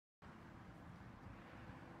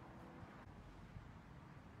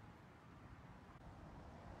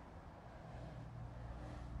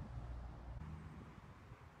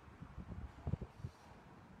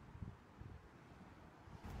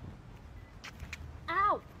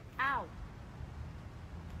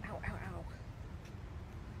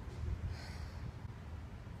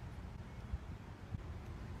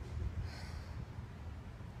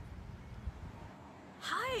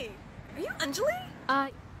you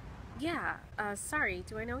Anjali? Yeah. Sorry,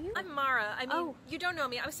 do I know you? I'm Mara. I mean, you don't know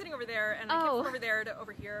me. I was sitting over there, and I came from over there to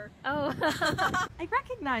over here. Oh. I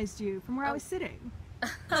recognized you from where I was sitting.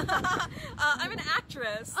 I'm an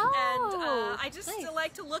actress, and I just nice.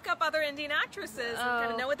 like to look up other Indian actresses and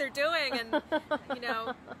kind of know what they're doing, and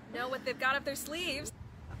know what they've got up their sleeves.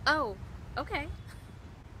 Oh, okay.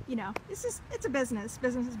 You know, it's a business.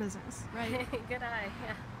 Business is business, right? Good eye,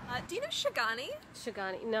 yeah. Do you know Shagani?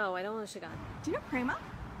 Shagani? No, I don't know Shagani. Do you know Prema?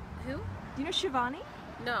 Who? Do you know Shivani?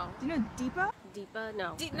 No. Do you know Deepa? Deepa?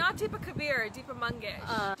 No. Not Deepa Kabir, Deepa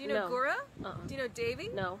Mangesh. Do you know no. Gura? Do you know Devi?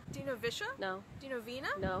 No. Do you know Visha? No. Do you know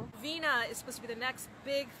Veena? No. Veena is supposed to be the next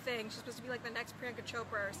big thing. She's supposed to be like the next Priyanka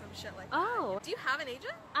Chopra or some shit like that. Oh. Do you have an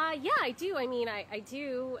agent? Yeah, I do. I mean, I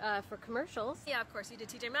do, for commercials. Yeah, of course. You did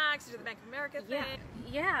TJ Maxx, you did the Bank of America thing.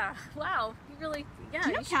 Yeah. Wow. You really, yeah. Do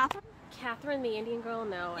you know Catherine? Catherine, the Indian girl?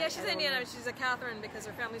 No. Yeah, she's Indian. She's a Catherine because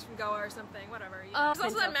her family's from Goa or something. Whatever. You know. There's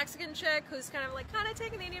also that Mexican chick who's kind of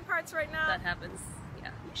taking the Indian parts right now. That happens. Yeah.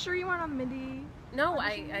 You sure you weren't on Mindy? No,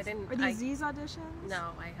 auditions? I didn't. Or the Aziz auditions? No,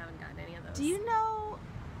 I haven't gotten any of those. Do you know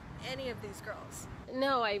any of these girls?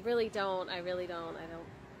 No, I really don't. I don't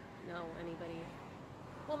know anybody.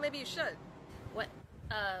 Well, maybe you should. What?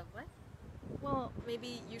 What? Well,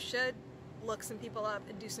 maybe you should look some people up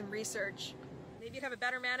and do some research. Maybe you'd have a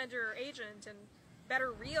better manager or agent and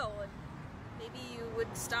better reel, and maybe you would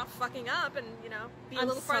stop fucking up and, be a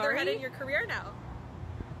little farther ahead in your career now.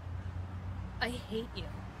 I hate you.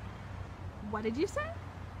 What did you say?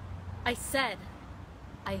 I said,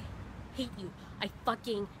 I hate you. I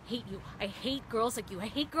fucking hate you. I hate girls like you. I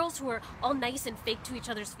hate girls who are all nice and fake to each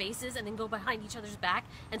other's faces and then go behind each other's back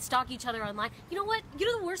and stalk each other online. You know what? You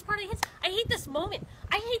know the worst part I hate? I hate this moment.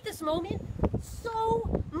 I hate this moment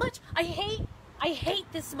so much. I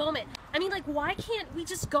hate this moment. I mean, why can't we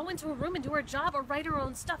just go into a room and do our job or write our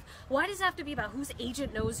own stuff? Why does it have to be about whose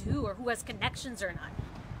agent knows who or who has connections or not?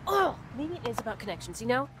 Oh, maybe it is about connections,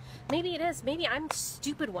 Maybe it is. Maybe I'm the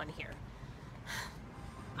stupid one here.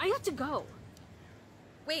 I have to go.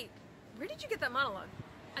 Wait, where did you get that monologue?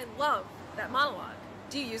 I love that monologue.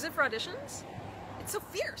 Do you use it for auditions? It's so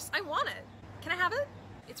fierce. I want it. Can I have it?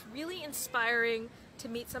 It's really inspiring to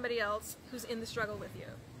meet somebody else who's in the struggle with you.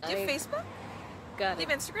 Do you have Facebook? Got Do it. you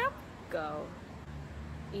have Instagram? Go.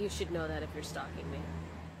 You should know that if you're stalking me.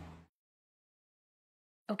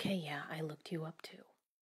 Okay, yeah, I looked you up too.